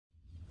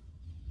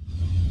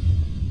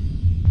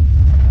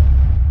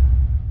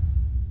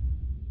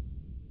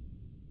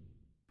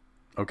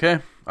Okay,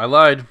 I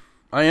lied.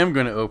 I am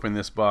going to open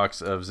this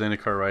box of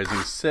Zendikar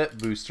Rising set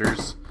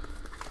boosters.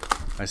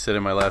 I said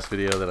in my last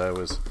video that I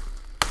was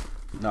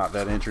not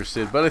that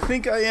interested, but I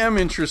think I am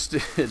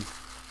interested.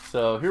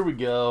 So here we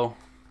go.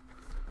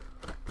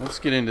 Let's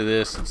get into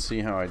this and see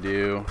how I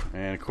do.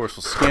 And of course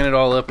we'll scan it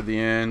all up at the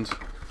end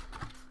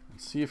and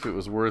see if it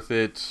was worth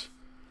it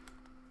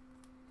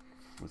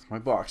with my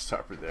box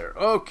topper there.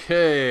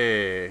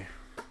 Okay.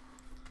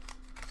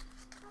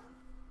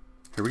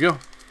 Here we go.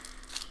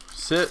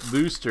 Set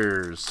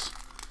boosters.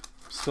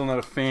 Still not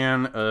a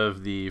fan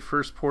of the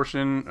first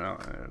portion. Oh,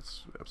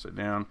 it's upside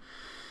down.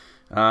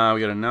 We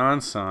got a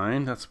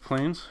non-signed. That's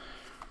Plains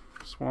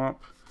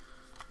Swamp.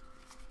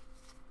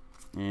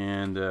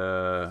 And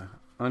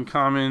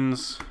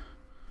uncommons.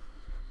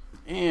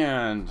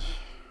 And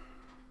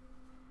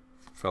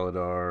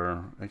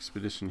Felidar,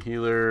 Expedition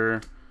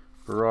Healer,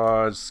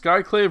 Barrage.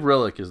 Skyclave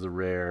Relic is the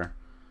rare.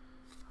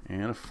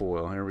 And a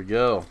foil. Here we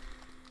go.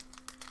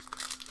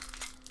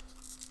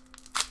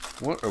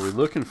 What are we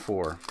looking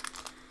for?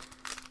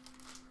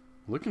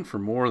 Looking for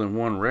more than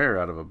one rare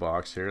out of a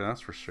box here,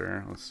 that's for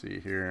sure. Let's see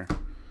here.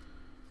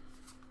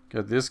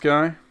 Got this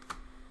guy.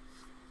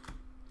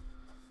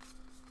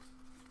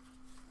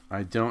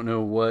 I don't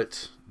know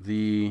what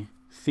the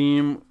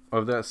theme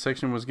of that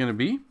section was going to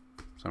be,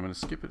 so I'm going to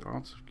skip it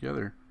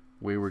altogether.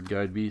 Wayward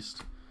Guide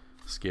Beast.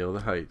 Scale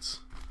the Heights.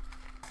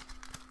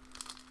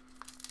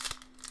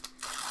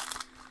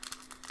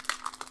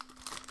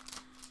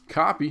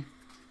 Copy.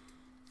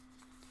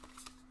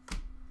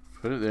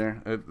 Put it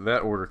there.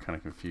 That order kind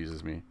of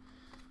confuses me.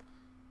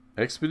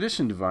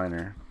 Expedition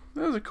Diviner.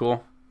 Those are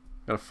cool.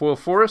 Got a foil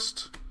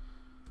forest.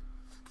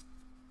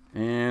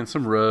 And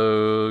some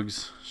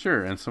rogues.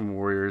 Sure, and some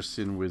warriors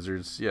and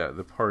wizards. Yeah,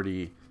 the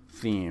party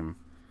theme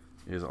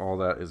is all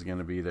that is going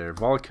to be there.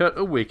 Volakut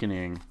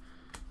Awakening.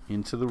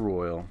 Into the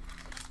Royal.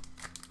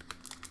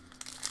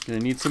 Gonna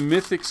need some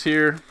mythics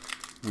here.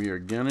 We are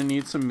gonna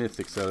need some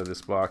mythics out of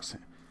this box.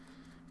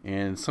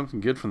 And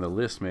something good from the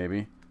list,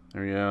 maybe.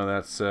 There we go.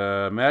 That's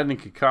Maddening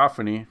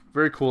Cacophony.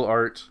 Very cool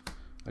art.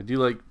 I do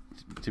like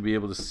to be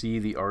able to see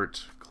the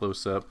art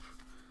close up.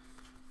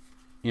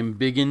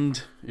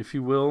 Embiggened, if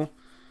you will.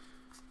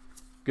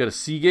 Got a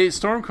Seagate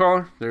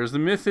Stormcaller. There's the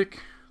mythic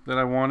that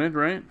I wanted,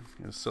 right?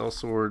 Got a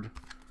Sellsword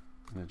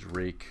and a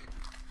Drake.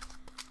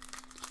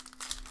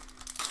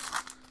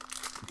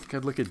 I think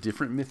I'd look at a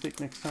different mythic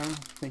next time.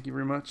 Thank you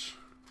very much.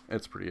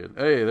 That's pretty good.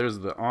 Hey, there's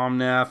the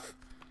Omnath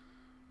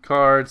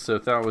card. So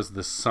if that was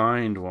the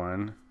signed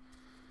one,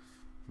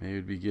 maybe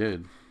it'd be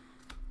good.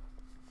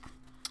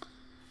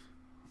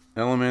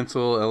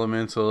 Elemental,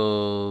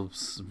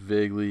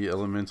 vaguely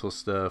elemental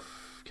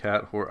stuff.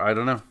 Cat Horde. I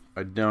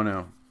don't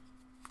know.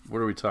 What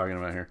are we talking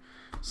about here?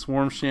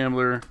 Swarm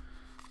Shambler,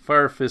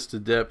 Fire Fist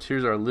Adept.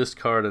 Here's our list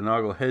card, a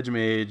Noggle Hedge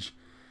Mage.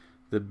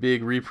 The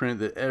big reprint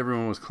that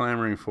everyone was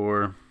clamoring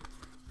for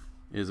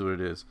is what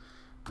it is.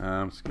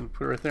 I'm just going to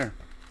put it right there.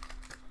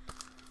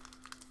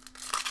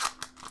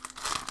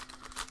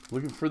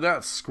 Looking for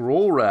that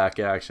scroll rack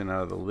action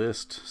out of the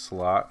list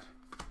slot.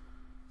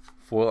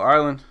 Foil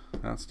Island,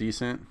 that's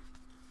decent.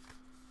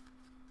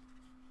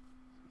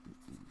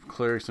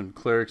 Clerics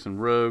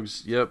and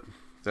rogues. Yep,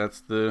 that's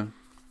the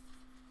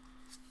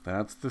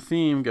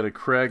theme. Got a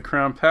Crag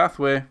Crown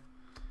Pathway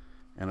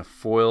and a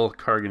foil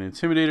Kargan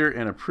Intimidator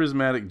and a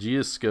prismatic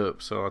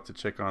Geoscope. So I'll have to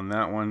check on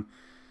that one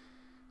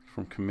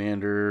from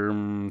Commander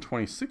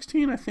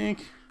 2016, I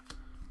think.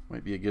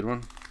 Might be a good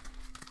one.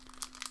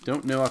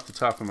 Don't know off the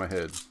top of my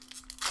head.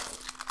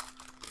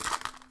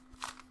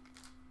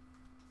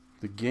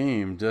 The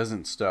game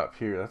doesn't stop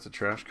here. That's a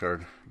trash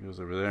card. It goes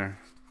over there.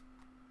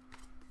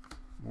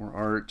 More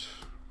art.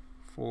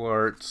 Full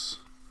arts.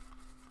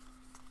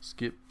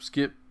 Skip.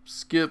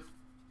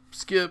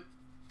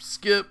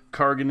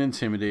 Kargan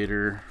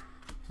Intimidator.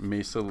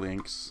 Mesa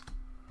Lynx.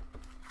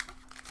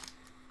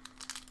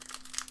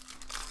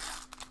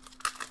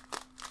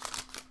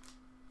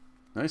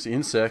 Nice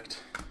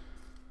insect.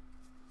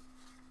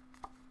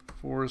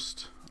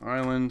 Forest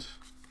Island.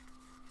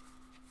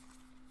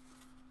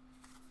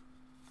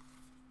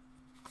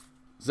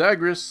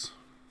 Zagreus.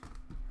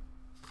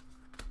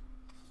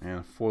 And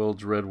a foiled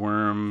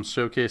Dreadworm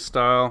showcase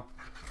style.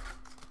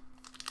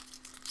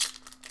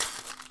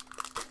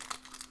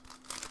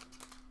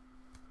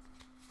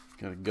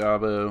 Got a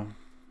Gobbo.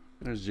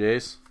 There's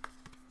Jace.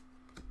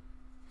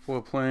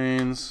 Foil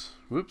Plains.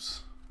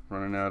 Whoops.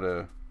 Running out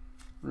of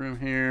room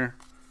here.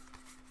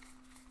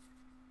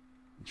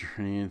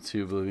 Journey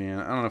into Oblivion.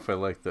 I don't know if I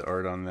like the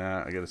art on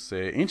that, I gotta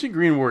say. Ancient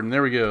Green Warden.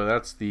 There we go.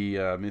 That's the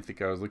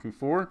mythic I was looking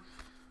for.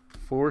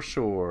 For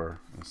sure.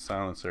 A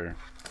silencer.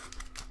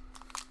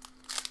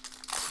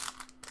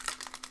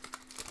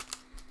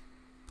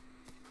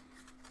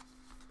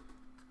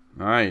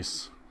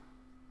 Nice.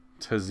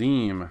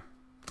 Tazim.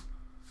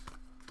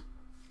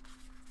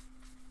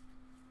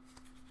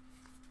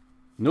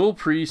 Null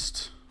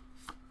Priest.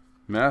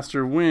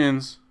 Master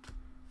Wins.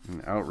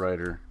 And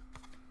Outrider.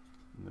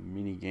 The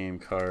mini game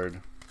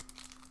card.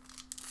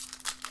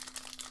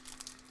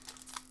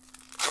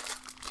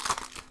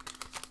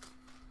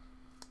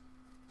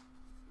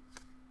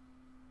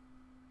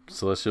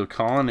 Celestial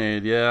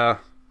Colonnade, yeah.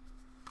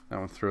 That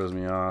one throws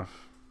me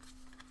off.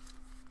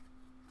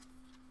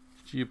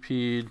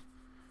 Geopede.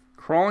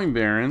 Crawling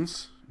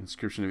Barrens.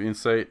 Inscription of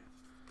Insight.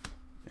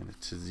 And a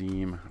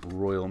Tazim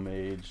Royal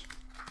Mage.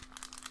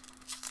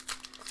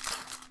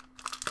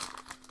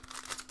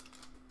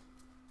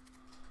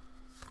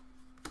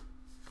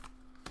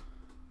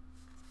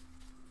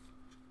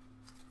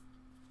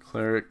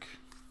 Cleric.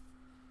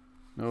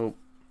 Nope.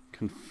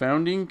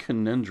 Confounding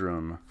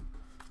Conundrum.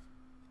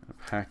 A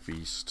Pack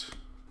Beast.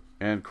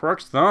 And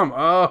Krark's Thumb.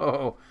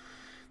 Oh!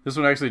 This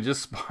one actually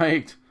just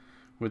spiked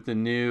with the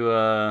new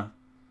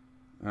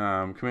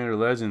Commander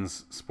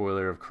Legends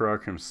spoiler of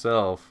Krark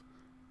himself.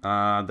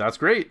 That's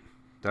great.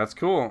 That's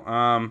cool.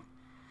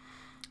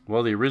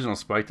 Well, the original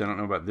spiked. I don't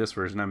know about this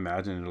version. I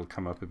imagine it'll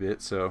come up a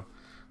bit. So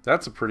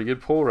that's a pretty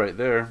good pull right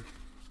there.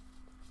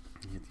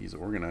 Get these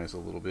organized a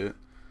little bit.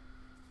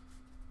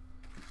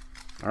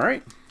 All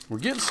right. We're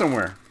getting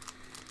somewhere.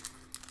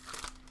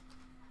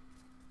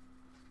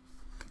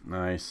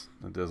 Nice.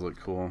 That does look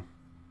cool.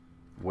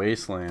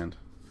 Wasteland.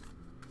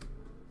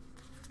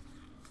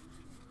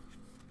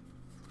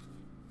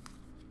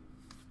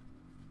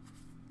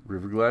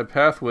 Riverglide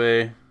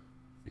Pathway.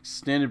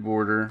 Extended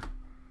Border.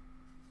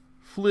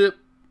 Flip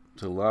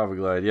to Lava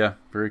Glide. Yeah,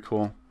 very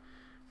cool.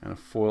 And a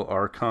foil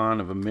Archon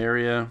of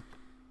Emeria.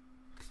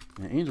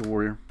 And an Angel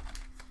Warrior.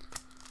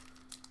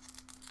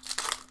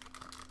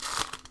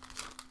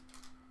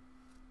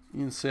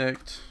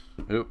 Insect.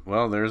 Oh,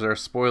 well, there's our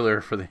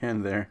spoiler for the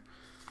end there.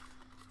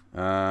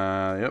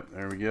 Yep,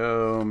 there we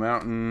go.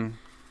 Mountain.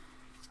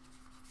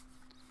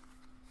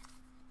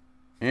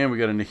 And we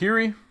got a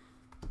Nahiri.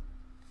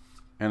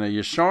 And a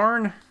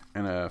Yasharn.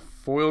 And a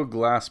foil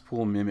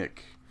Glasspool Mimic.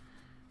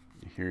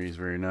 Nahiri's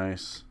very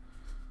nice.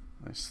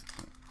 Nice.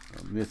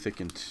 Mythic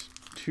and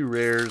two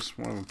rares.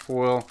 One of them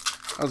foil.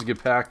 That was a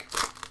good pack.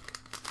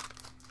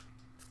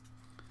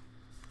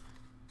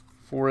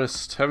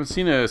 Forest. Haven't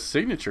seen a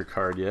signature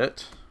card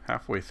yet.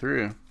 Halfway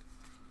through.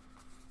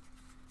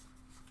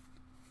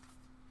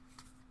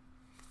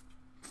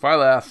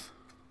 Phylath.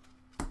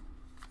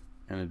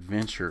 An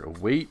adventure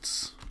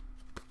awaits.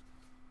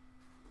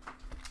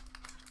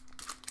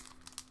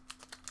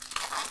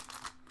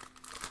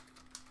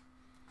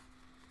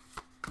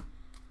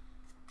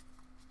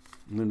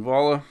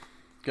 Linvala.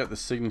 Got the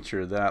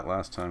signature of that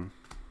last time.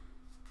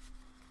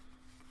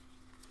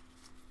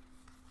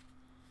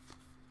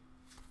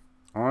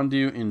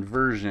 Ondu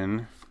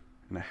Inversion.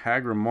 And a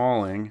Hagra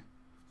Mauling.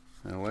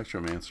 An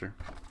Electromancer.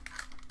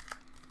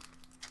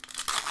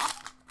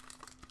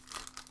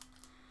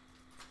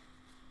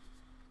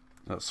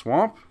 That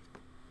swamp.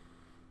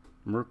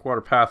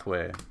 Murkwater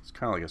Pathway. It's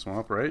kind of like a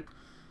swamp, right?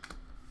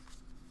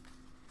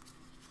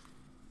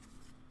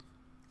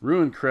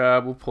 Ruined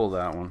Crab. We'll pull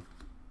that one.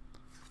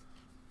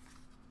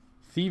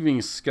 Thieving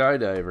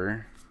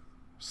Skydiver.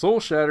 Soul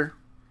Shatter.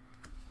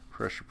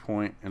 Pressure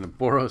Point. And a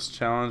Boros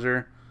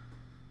Challenger.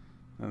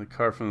 Another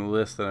card from the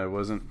list that I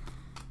wasn't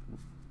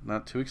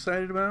not too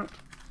excited about.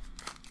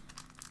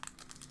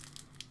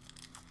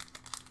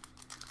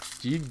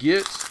 Do you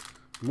get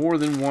more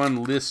than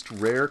one list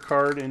rare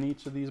card in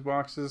each of these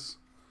boxes?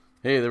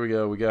 Hey, there we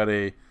go. We got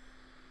a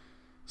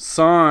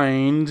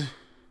signed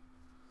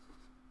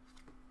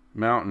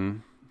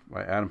Mountain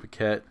by Adam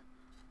Paquette.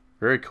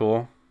 Very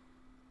cool.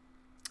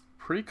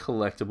 Pretty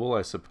collectible,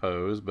 I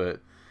suppose.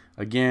 But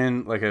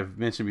again, like I've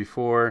mentioned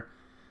before,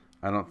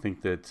 I don't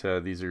think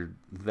that these are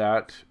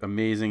that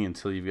amazing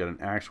until you've got an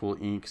actual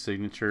ink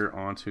signature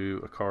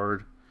onto a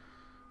card.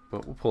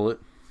 But we'll pull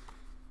it.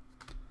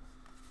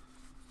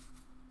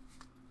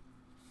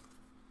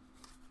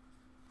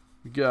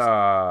 We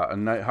got a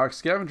Nighthawk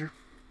Scavenger.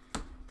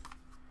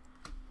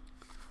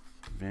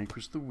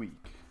 Vanquish the Weak.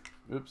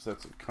 Oops,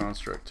 that's a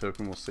construct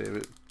token. We'll save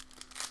it.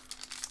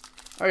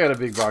 I got a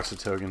big box of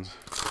tokens.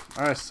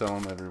 I sell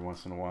them every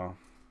once in a while.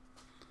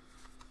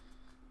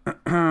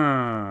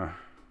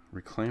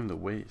 Reclaim the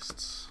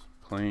Wastes.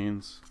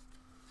 Plains.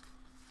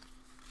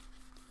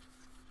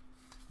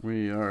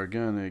 We are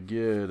gonna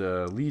get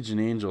a Legion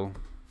Angel.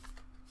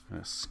 And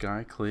a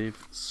Skyclave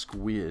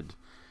Squid.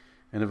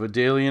 And a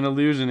Vidalian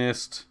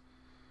Illusionist.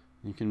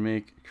 You can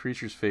make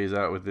creatures phase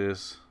out with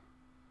this.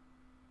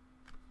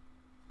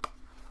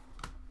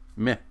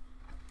 Meh.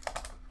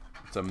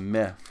 It's a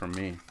meh from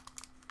me.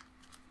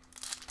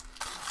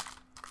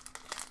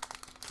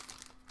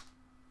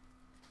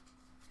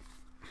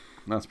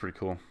 That's pretty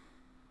cool.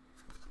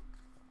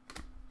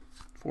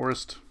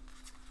 Forest.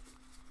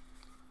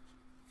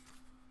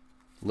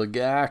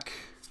 Lagak.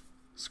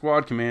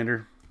 Squad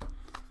Commander.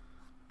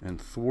 And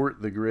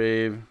Thwart the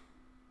Grave.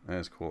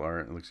 That's cool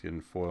art. It looks good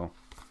in foil.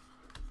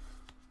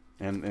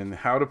 And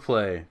how to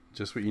play.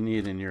 Just what you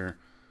need in your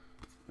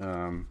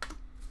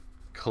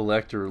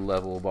collector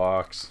level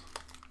box.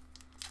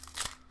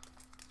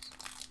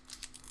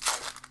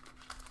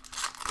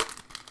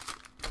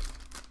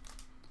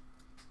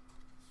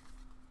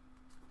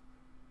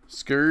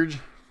 Scourge.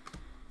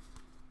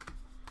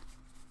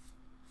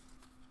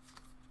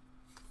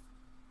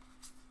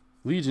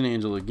 Legion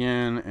Angel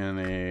again, and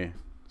a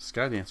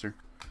Sky Dancer.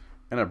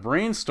 And a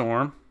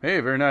brainstorm. Hey,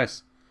 very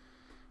nice.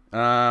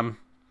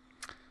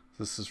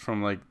 This is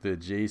from like the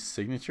J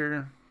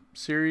Signature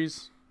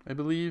series, I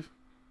believe.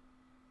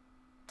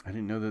 I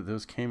didn't know that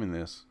those came in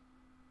this.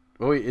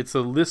 Oh wait, it's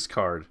a list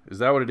card. Is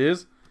that what it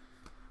is?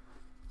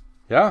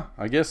 Yeah,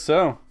 I guess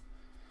so.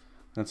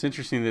 That's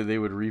interesting that they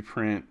would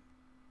reprint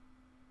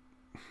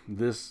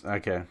this.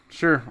 Okay,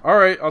 sure. All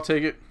right, I'll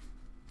take it.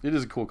 It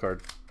is a cool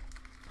card.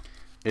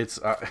 It's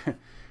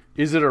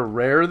is it a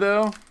rare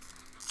though?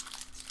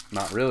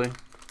 Not really.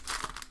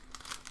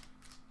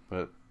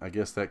 But I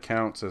guess that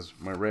counts as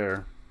my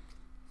rare.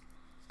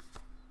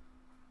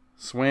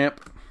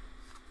 Swamp.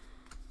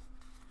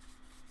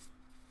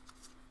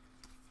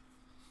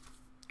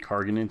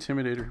 Kargan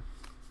Intimidator.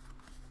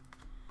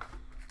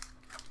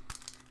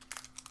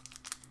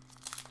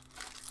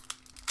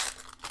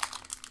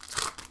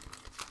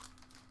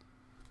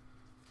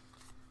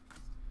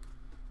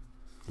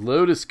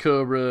 Lotus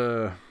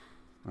Cobra.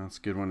 That's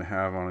a good one to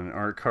have on an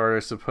art card, I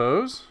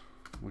suppose.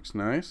 Looks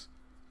nice.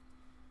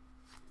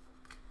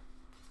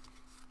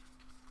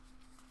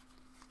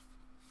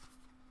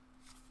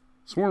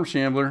 Swarm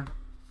Shambler.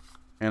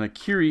 And a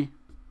Kiri.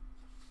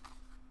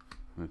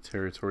 And a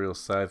Territorial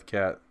Scythe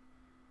Cat.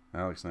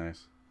 That looks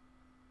nice.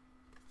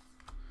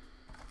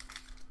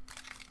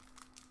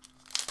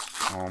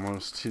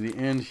 Almost to the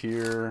end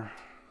here.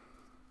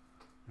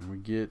 And we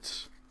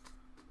get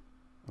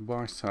a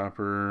Box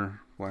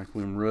Topper, Black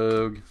Bloom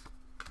Rogue,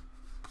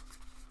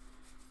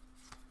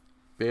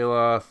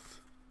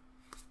 Baloth,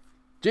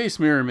 Jace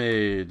Mirror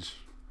Mage,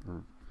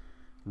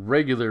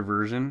 regular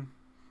version.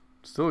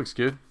 Still looks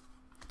good.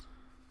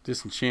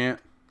 Disenchant.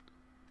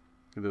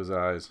 Look at those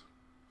eyes.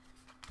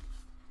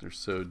 They're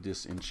so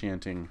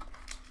disenchanting.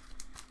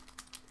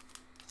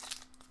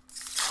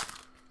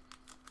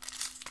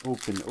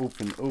 Open,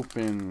 open,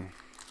 open.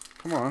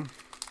 Come on.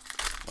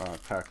 Wow,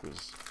 that pack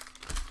was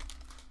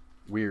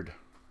weird.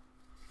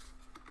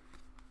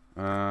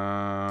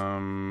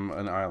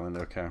 An island,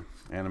 okay.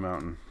 And a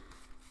mountain.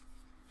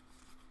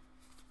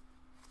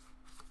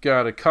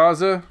 Got a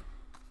Kaza.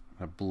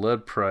 A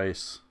Blood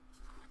Price.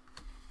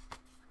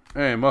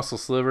 Hey, Muscle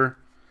Sliver.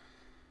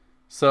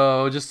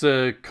 So, just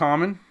a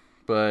common,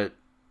 but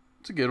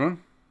it's a good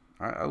one.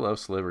 I love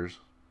slivers.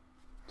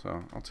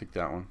 So, I'll take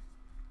that one.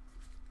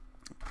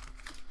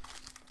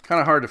 Kind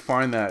of hard to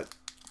find that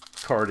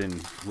card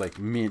in, like,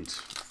 Mint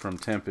from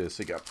Tempest.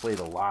 It got played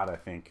a lot, I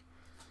think.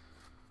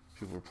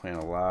 People were playing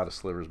a lot of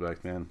slivers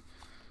back then.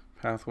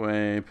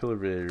 Pathway, Pillar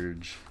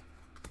Verge.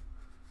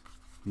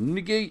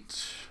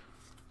 Negate.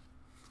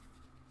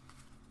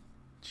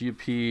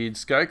 Geopede,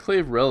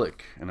 Skyclave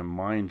Relic, and a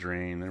Mind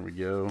Drain. There we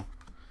go.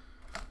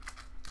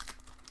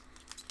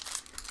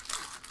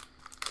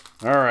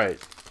 Alright.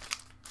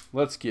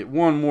 Let's get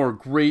one more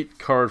great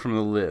card from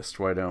the list.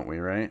 Why don't we,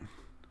 right?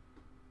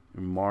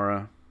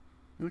 Umara.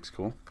 It looks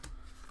cool.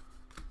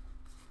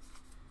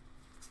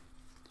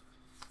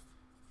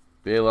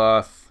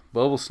 Baloth,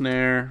 Bubble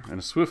Snare, and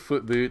a Swift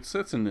Foot Boots.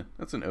 That's an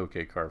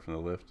okay card from the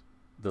list.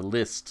 The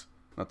list,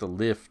 not the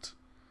lift.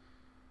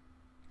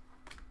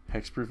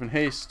 Hexproof and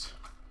Haste.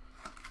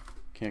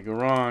 Can't go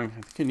wrong.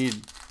 I think I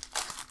need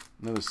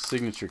another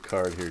signature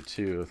card here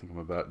too. I think I'm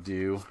about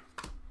due.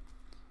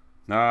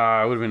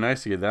 Nah, it would have been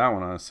nice to get that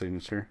one on a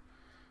signature.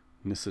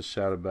 Nissa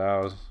Shadow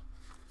Bows.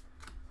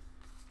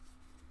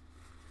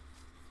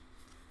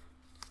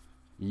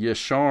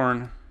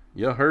 Yasharn,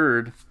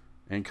 Yaherd,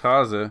 and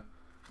Kaza.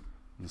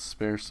 And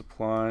spare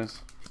supplies.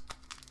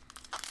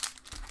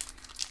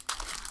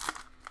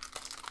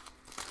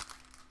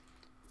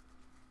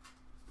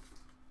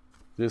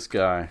 This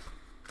guy.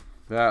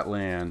 That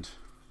land.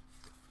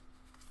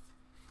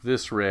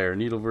 This rare.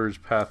 Needle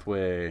Verge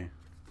Pathway.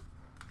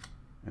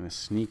 And a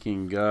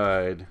Sneaking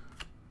Guide.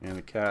 And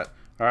a cat.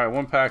 Alright,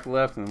 one pack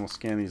left and then we'll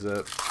scan these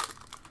up.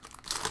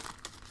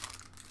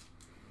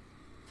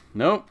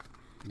 Nope.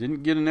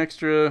 Didn't get an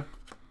extra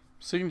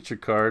signature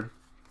card.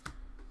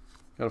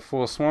 Got a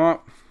full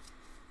swamp.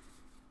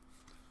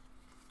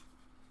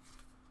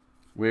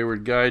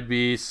 Wayward Guide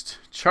Beast.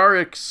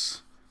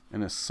 Charix.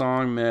 And a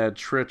Song Mad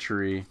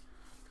Treachery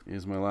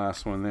is my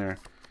last one there.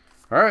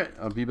 Alright,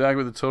 I'll be back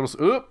with the totals.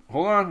 Oop,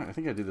 hold on. I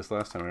think I did this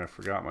last time and I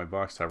forgot my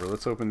box topper.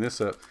 Let's open this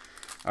up.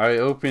 I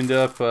opened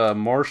up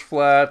Marsh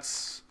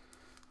Flats,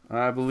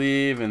 I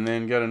believe, and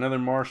then got another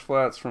Marsh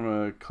Flats from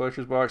a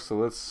collector's box.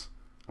 So I'm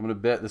going to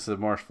bet this is a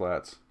Marsh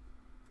Flats.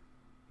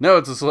 No,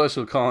 it's a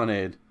Celestial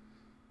Colonnade.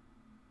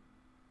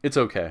 It's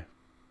okay.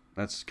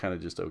 That's kind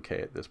of just okay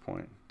at this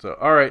point. So,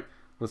 alright,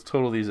 let's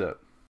total these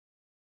up.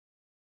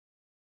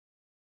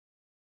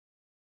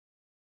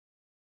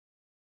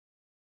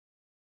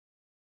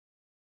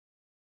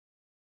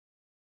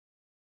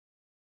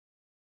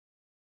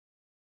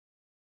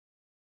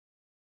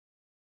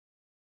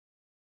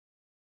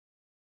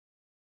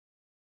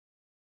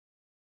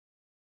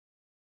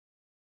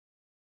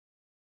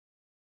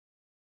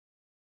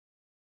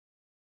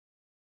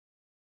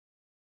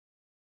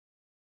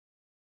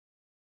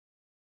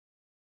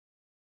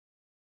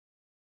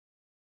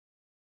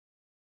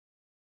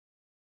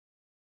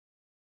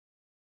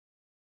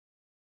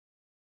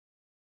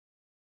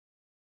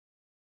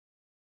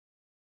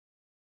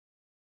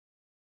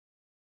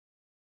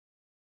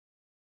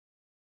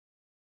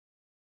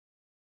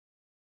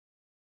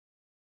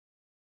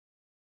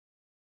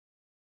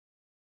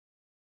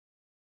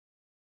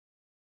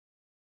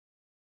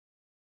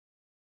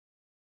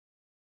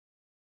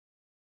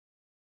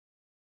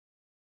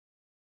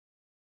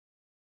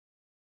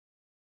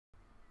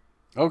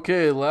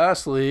 Okay,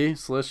 lastly,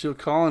 Celestial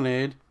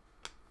Colonnade.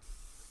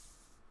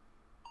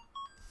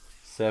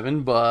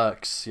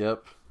 $7.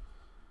 Yep.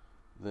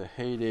 The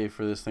heyday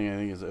for this thing, I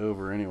think, is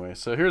over anyway.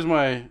 So here's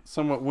my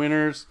somewhat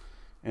winners.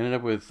 Ended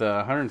up with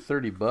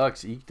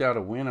 $130. Eked out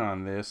a win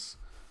on this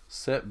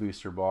set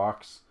booster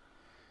box.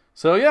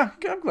 So yeah,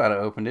 I'm glad I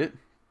opened it.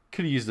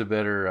 Could have used a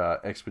better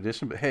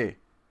expedition, but hey,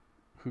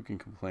 who can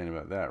complain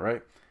about that,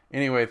 right?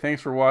 Anyway,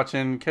 thanks for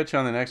watching. Catch you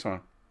on the next one.